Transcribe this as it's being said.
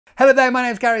Hello there, my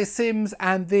name's Gary Sims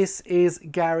and this is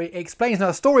Gary Explains. Now,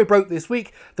 a story broke this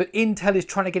week that Intel is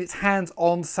trying to get its hands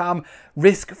on some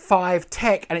RISC-V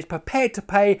tech and it's prepared to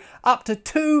pay up to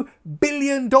 $2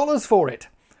 billion for it.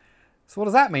 So what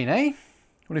does that mean, eh?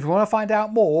 Well, if you want to find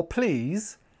out more,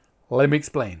 please let me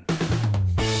explain.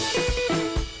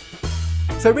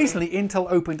 So recently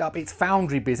Intel opened up its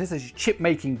foundry business, its chip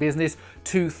making business,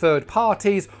 to third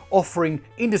parties, offering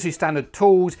industry standard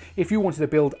tools. If you wanted to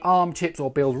build ARM chips or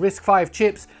build RISC-V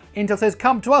chips, Intel says,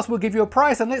 come to us, we'll give you a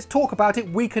price and let's talk about it,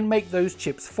 we can make those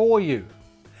chips for you.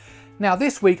 Now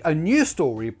this week a new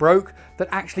story broke that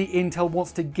actually Intel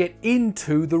wants to get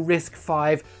into the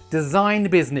RISC-V design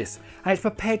business and it's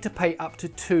prepared to pay up to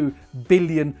 $2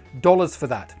 billion for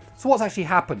that. So what's actually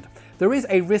happened? There is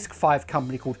a RISC-V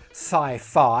company called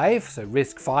SiFive, so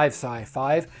RISC-V,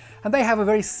 SiFive, and they have a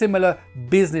very similar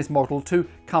business model to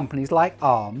companies like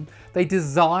ARM. They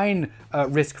design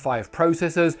RISC-V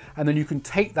processors and then you can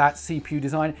take that CPU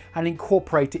design and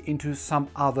incorporate it into some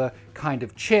other kind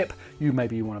of chip.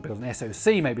 Maybe you want to build an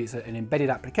SoC, maybe it's an embedded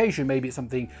application, maybe it's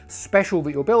something special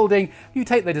that you're building. You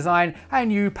take the design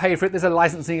and you pay for it. There's a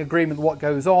licensing agreement, what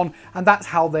goes on, and that's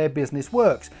how their business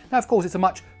works. Now, of course, it's a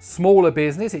much smaller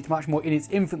business. It's much more in its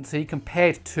infancy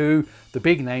compared to the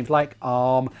big names like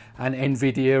ARM and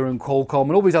NVIDIA and Qualcomm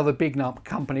and all these other big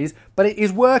companies, but it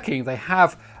is working. They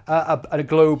have a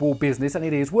global business and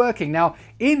it is working. Now,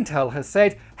 Intel has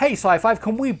said, hey, SiFive,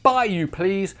 can we buy you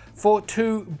please for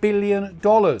 $2 billion?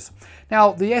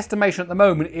 Now, the estimation at the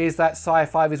moment is that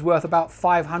SiFive is worth about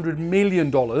 $500 million.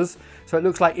 So it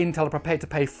looks like Intel are prepared to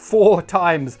pay 4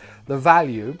 times the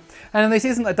value. And this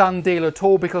isn't a done deal at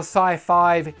all because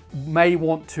SiFive may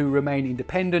want to remain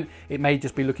independent. It may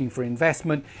just be looking for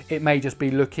investment. It may just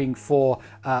be looking for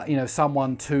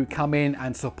someone to come in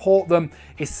and support them.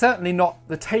 It's certainly not,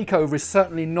 the takeover is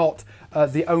certainly not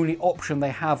the only option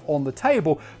they have on the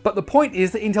table. But the point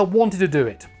is that Intel wanted to do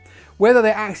it. Whether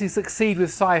they actually succeed with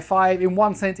SiFive in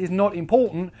one sense is not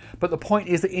important, but the point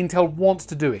is that Intel wants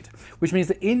to do it, which means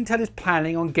that Intel is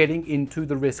planning on getting into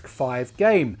the RISC-V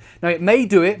game. Now, it may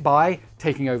do it by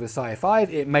taking over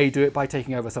SiFive, it may do it by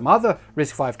taking over some other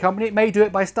RISC-V company, it may do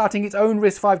it by starting its own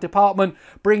RISC-V department,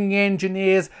 bringing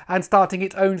engineers and starting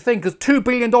its own thing, because $2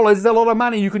 billion is a lot of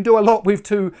money. You can do a lot with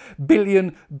 $2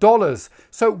 billion.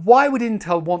 So why would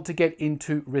Intel want to get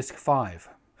into RISC-V?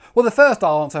 Well, the first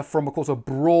answer from, of course, a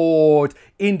broad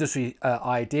industry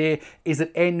idea is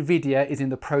that NVIDIA is in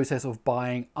the process of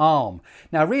buying ARM.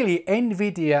 Now, really,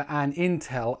 NVIDIA and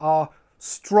Intel are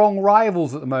strong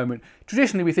rivals at the moment.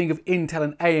 Traditionally, we think of Intel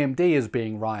and AMD as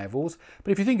being rivals,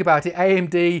 but if you think about it,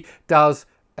 AMD does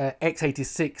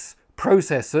x86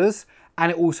 processors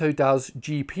and it also does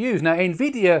GPUs. Now,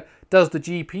 NVIDIA does the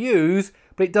GPUs,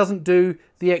 but it doesn't do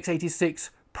the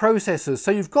x86 processors.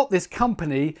 So you've got this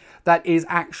company that is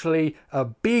actually a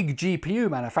big GPU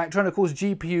manufacturer, and of course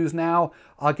GPUs now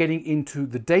are getting into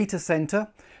the data center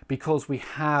because we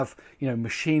have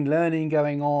machine learning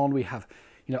going on, we have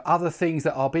other things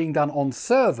that are being done on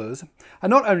servers. And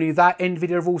not only that,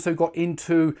 NVIDIA have also got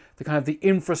into the kind of the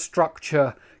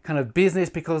infrastructure kind of business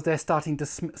because they're starting to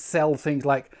sell things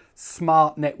like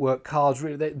smart network cards,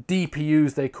 really,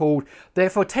 DPUs they're called,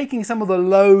 therefore taking some of the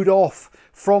load off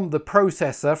from the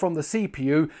processor, from the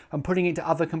CPU, and putting it into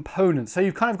other components. So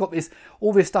you've kind of got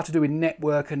all this stuff to do with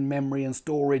network and memory and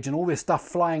storage and all this stuff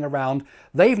flying around.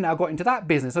 They've now got into that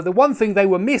business. So the one thing they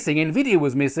were missing, NVIDIA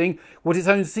was missing, was its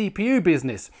own CPU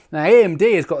business. Now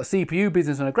AMD has got a CPU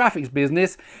business and a graphics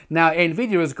business. Now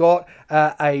NVIDIA has got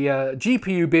a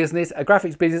GPU business, a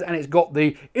graphics business, and it's got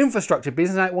the infrastructure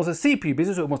business, and it wants a CPU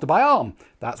business, so it wants to buy ARM.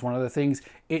 That's one of the things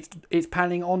it's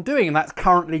planning on doing, and that's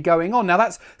currently going on. Now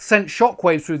that's sent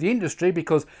shockwaves through the industry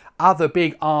because other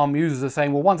big ARM users are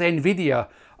saying, well, once NVIDIA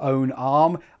own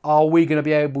ARM, are we going to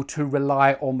be able to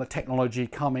rely on the technology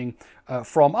coming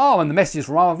from ARM? And the message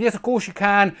from ARM, yes, of course you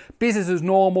can. Business as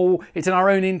normal. It's in our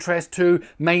own interest to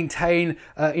maintain,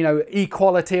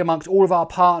 equality amongst all of our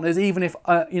partners. Even if,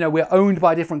 we're owned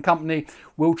by a different company,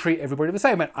 we'll treat everybody the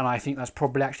same. And I think that's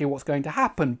probably actually what's going to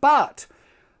happen. But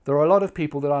there are a lot of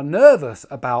people that are nervous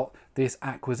about this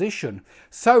acquisition.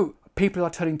 So people are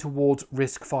turning towards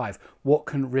RISC-V. What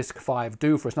can RISC-V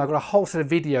do for us? Now, I've got a whole set of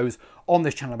videos on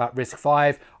this channel about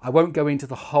RISC-V. I won't go into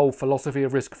the whole philosophy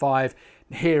of RISC-V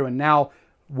here and now.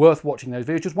 Worth watching those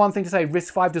videos. Just one thing to say,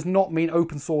 RISC-V does not mean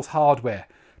open source hardware.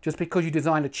 Just because you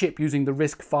design a chip using the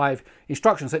RISC-V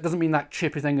instructions, so it doesn't mean that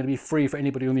chip is then going to be free for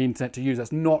anybody on the internet to use.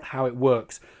 That's not how it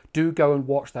works. do go and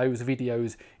watch those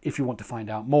videos if you want to find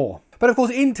out more. But of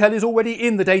course, Intel is already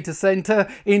in the data center.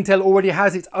 Intel already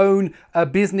has its own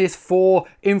business for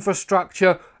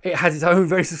infrastructure. It has its own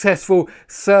very successful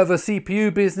server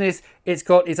CPU business. It's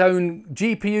got its own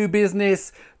GPU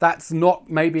business that's not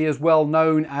maybe as well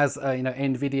known as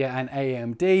NVIDIA and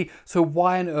AMD. So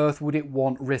why on earth would it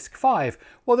want RISC-V?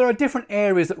 Well, there are different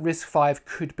areas that RISC-V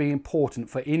could be important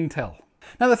for Intel.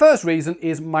 Now, the first reason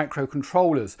is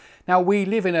microcontrollers. Now, we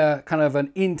live in a kind of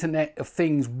an Internet of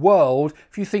Things world.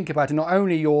 If you think about it, not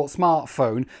only your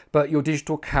smartphone, but your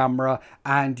digital camera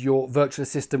and your virtual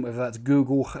assistant, whether that's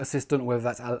Google Assistant, whether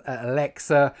that's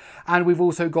Alexa. And we've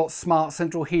also got smart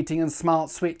central heating and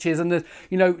smart switches. And there's,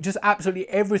 just absolutely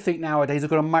everything nowadays has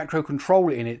got a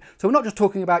microcontroller in it. So we're not just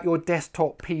talking about your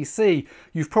desktop PC.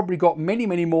 You've probably got many,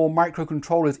 many more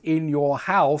microcontrollers in your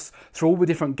house through all the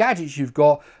different gadgets you've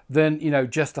got than,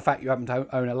 just the fact you happen to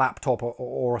own a laptop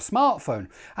or a smartphone.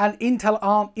 And Intel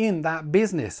aren't in that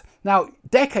business. Now,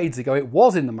 decades ago, it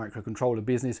was in the microcontroller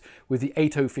business with the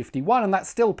 8051, and that's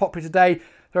still popular today.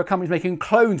 There are companies making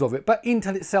clones of it, but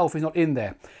Intel itself is not in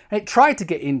there. And it tried to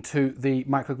get into the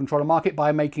microcontroller market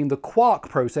by making the Quark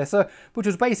processor, which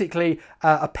was basically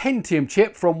a Pentium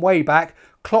chip from way back,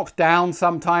 clocked down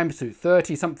sometimes to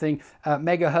 30-something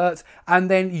megahertz, and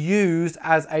then used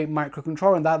as a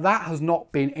microcontroller. And that has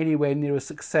not been anywhere near as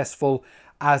successful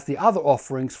as the other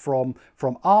offerings from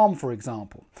ARM, for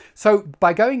example. So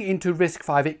by going into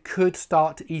RISC-V, it could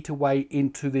start to eat away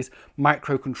into this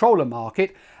microcontroller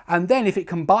market. And then if it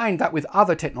combined that with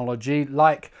other technology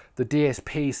like the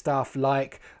DSP stuff,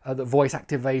 like the voice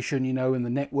activation, and the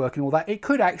network and all that, it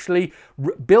could actually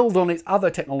build on its other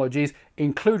technologies,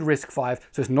 include RISC-V.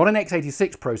 So it's not an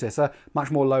x86 processor, much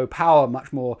more low power,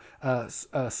 much more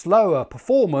slower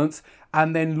performance,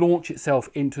 and then launch itself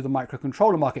into the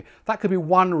microcontroller market. That could be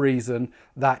one reason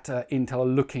that Intel are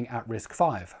looking at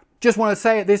RISC-V. Just want to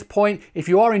say at this point, if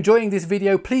you are enjoying this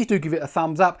video, please do give it a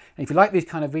thumbs up. And if you like these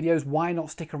kind of videos, why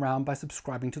not stick around by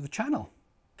subscribing to the channel?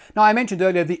 Now, I mentioned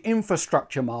earlier the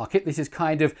infrastructure market. This is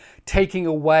kind of taking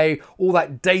away all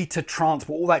that data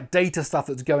transport, all that data stuff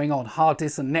that's going on, hard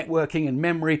disks and networking and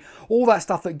memory, all that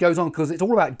stuff that goes on, because it's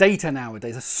all about data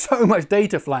nowadays. There's so much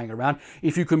data flying around.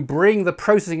 If you can bring the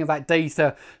processing of that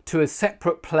data to a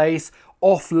separate place,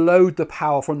 offload the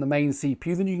power from the main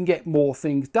CPU, then you can get more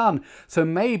things done. So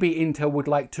maybe Intel would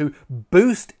like to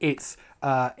boost its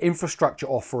infrastructure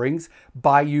offerings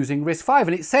by using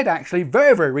RISC-V. And it said actually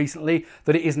very, very recently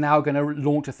that it is now going to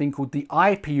launch a thing called the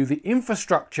IPU, the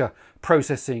Infrastructure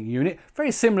Processing Unit,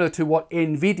 very similar to what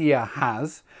NVIDIA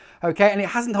has. Okay, and it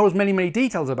hasn't told us many, many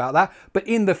details about that, but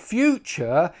in the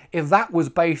future, if that was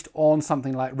based on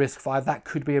something like RISC-V, that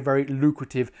could be a very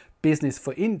lucrative business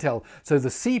for Intel. So the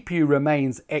CPU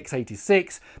remains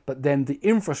x86, but then the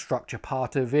infrastructure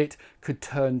part of it could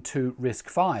turn to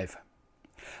RISC-V.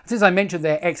 Since I mentioned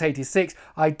their x86,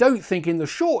 I don't think in the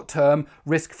short term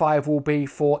RISC-V will be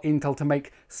for Intel to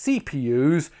make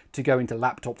CPUs to go into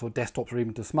laptops or desktops or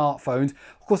even to smartphones.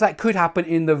 Of course, that could happen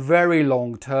in the very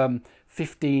long term,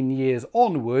 15 years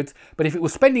onwards. But if it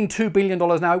was spending $2 billion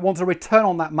now, it wants a return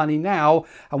on that money now.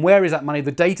 And where is that money?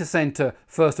 The data center,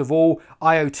 first of all,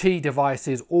 IoT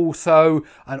devices also,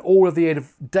 and all of the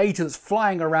data that's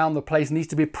flying around the place needs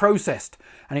to be processed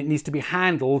and it needs to be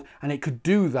handled. And it could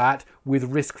do that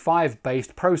with RISC-V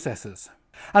based processors.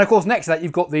 And of course, next to that,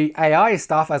 you've got the AI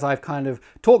stuff, as I've kind of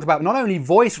talked about, not only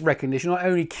voice recognition, not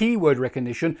only keyword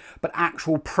recognition, but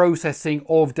actual processing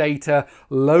of data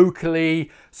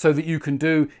locally so that you can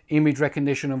do image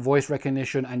recognition and voice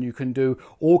recognition, and you can do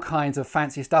all kinds of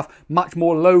fancy stuff, much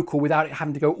more local without it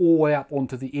having to go all the way up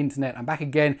onto the internet and back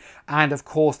again. And of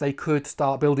course, they could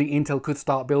start building, Intel could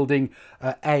start building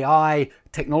AI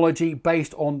technology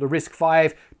based on the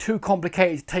RISC-V. Too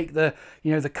complicated to take the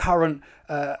the current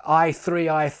i3,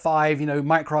 i5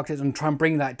 microarchitecture and try and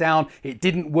bring that down. It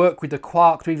didn't work with the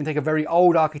Quark to even take a very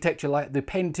old architecture like the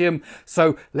Pentium.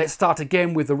 So let's start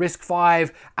again with the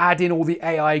RISC-V, add in all the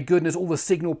AI goodness, all the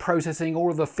signal processing, all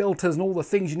of the filters and all the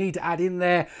things you need to add in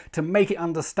there to make it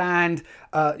understand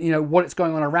what's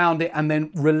going on around it, and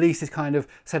then release this kind of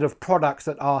set of products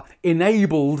that are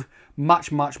enabled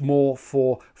much more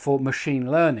for machine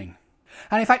learning.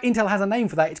 And in fact, Intel has a name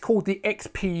for that. It's called the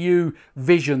XPU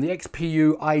vision, the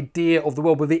XPU idea of the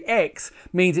world. But the X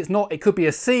means it's not, it could be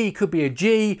a C, could be a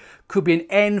G, could be an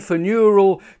N for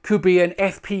neural, could be an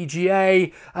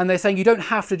FPGA. And they're saying you don't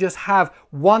have to just have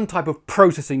one type of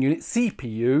processing unit,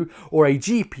 CPU, or a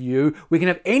GPU. We can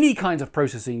have any kinds of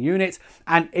processing units.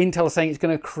 And Intel is saying it's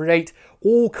going to create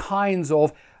all kinds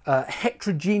of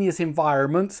heterogeneous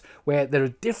environments where there are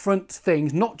different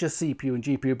things, not just CPU and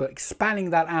GPU, but expanding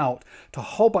that out to a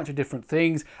whole bunch of different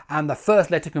things. And the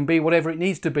first letter can be whatever it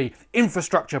needs to be.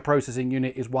 Infrastructure processing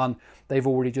unit is one they've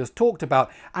already just talked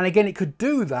about. And again, it could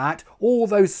do that. All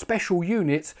those special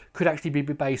units could actually be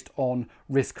based on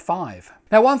RISC-V.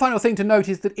 Now, one final thing to note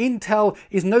is that Intel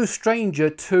is no stranger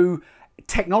to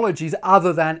technologies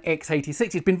other than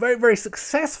x86. It's been very, very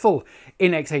successful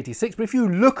in x86, but if you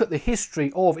look at the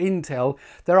history of Intel,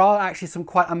 there are actually some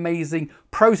quite amazing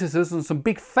processors and some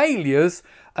big failures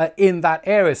in that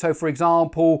area. So for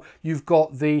example, you've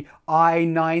got the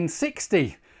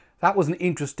i960. That was an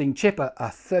interesting chip, a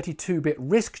 32-bit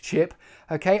RISC chip,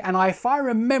 okay? And if I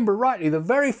remember rightly, the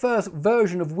very first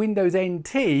version of Windows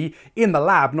NT in the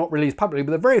lab, not released publicly,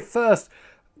 but the very first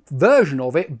version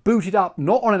of it booted up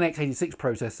not on an x86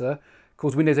 processor. Of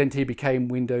course, Windows NT became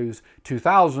Windows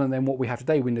 2000, and then what we have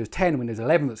today, Windows 10, Windows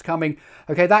 11 that's coming.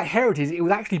 Okay, that heritage, it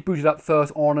was actually booted up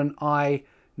first on an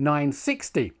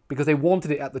i960 because they wanted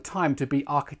it at the time to be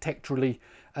architecturally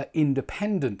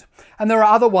independent. And there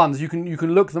are other ones, you can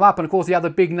look them up, and of course the other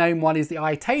big name one is the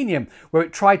ITANIUM, where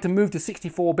it tried to move to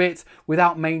 64 bits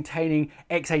without maintaining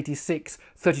x86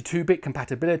 32-bit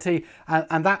compatibility,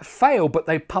 and that failed, but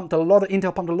Intel pumped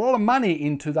a lot of money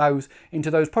into those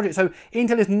projects. So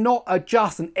Intel is not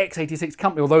just an x86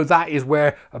 company, although that is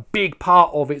where a big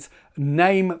part of its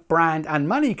name, brand and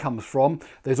money comes from.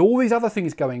 There's all these other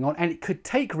things going on, and it could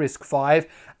take RISC-V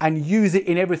and use it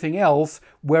in everything else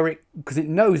because it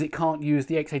knows it can't use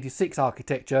the x86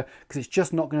 architecture because it's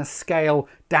just not going to scale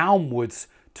downwards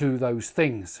to those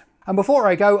things. And before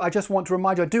I go, I just want to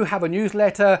remind you, I do have a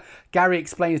newsletter, Gary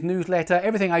Explains newsletter.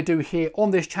 Everything I do here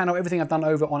on this channel, everything I've done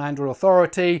over on Android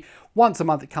Authority, once a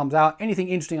month it comes out. Anything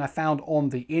interesting I found on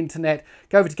the internet,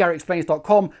 go over to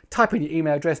GaryExplains.com, type in your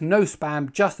email address, no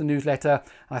spam, just the newsletter,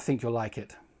 and I think you'll like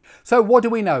it. So what do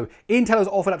we know? Intel has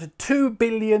offered up to $2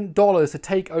 billion to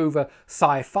take over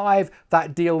SiFive.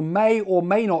 That deal may or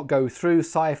may not go through.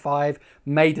 SiFive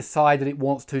may decide that it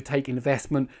wants to take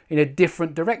investment in a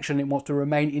different direction. It wants to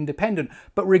remain independent.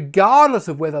 But regardless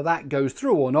of whether that goes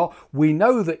through or not, we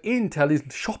know that Intel is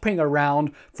shopping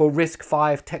around for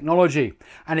RISC-V technology.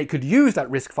 And it could use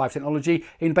that RISC-V technology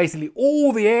in basically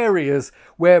all the areas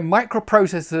where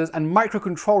microprocessors and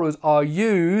microcontrollers are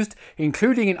used,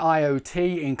 including in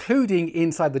IoT, including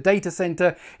inside the data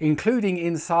center, including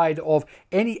inside of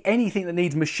anything that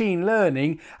needs machine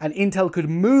learning. And Intel could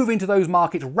move into those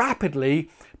markets rapidly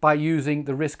by using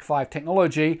the RISC-V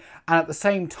technology, and at the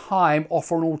same time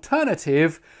offer an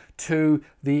alternative to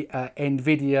the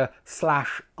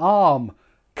NVIDIA/ARM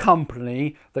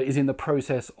company that is in the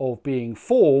process of being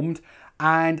formed,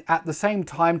 and at the same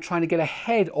time trying to get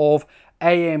ahead of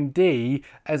AMD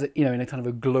as in a kind of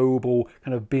a global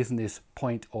kind of business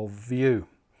point of view.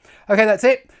 Okay, that's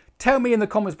it. Tell me in the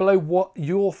comments below what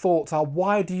your thoughts are.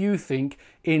 Why do you think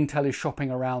Intel is shopping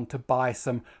around to buy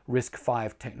some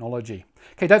RISC-V technology?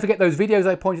 Okay, don't forget those videos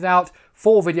I pointed out,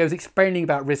 4 videos explaining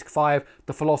about RISC-V,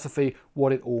 the philosophy,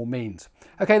 what it all means.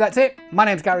 Okay, that's it. My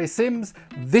name's Gary Sims.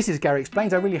 This is Gary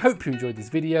Explains. I really hope you enjoyed this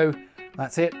video.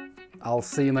 That's it. I'll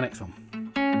see you in the next one.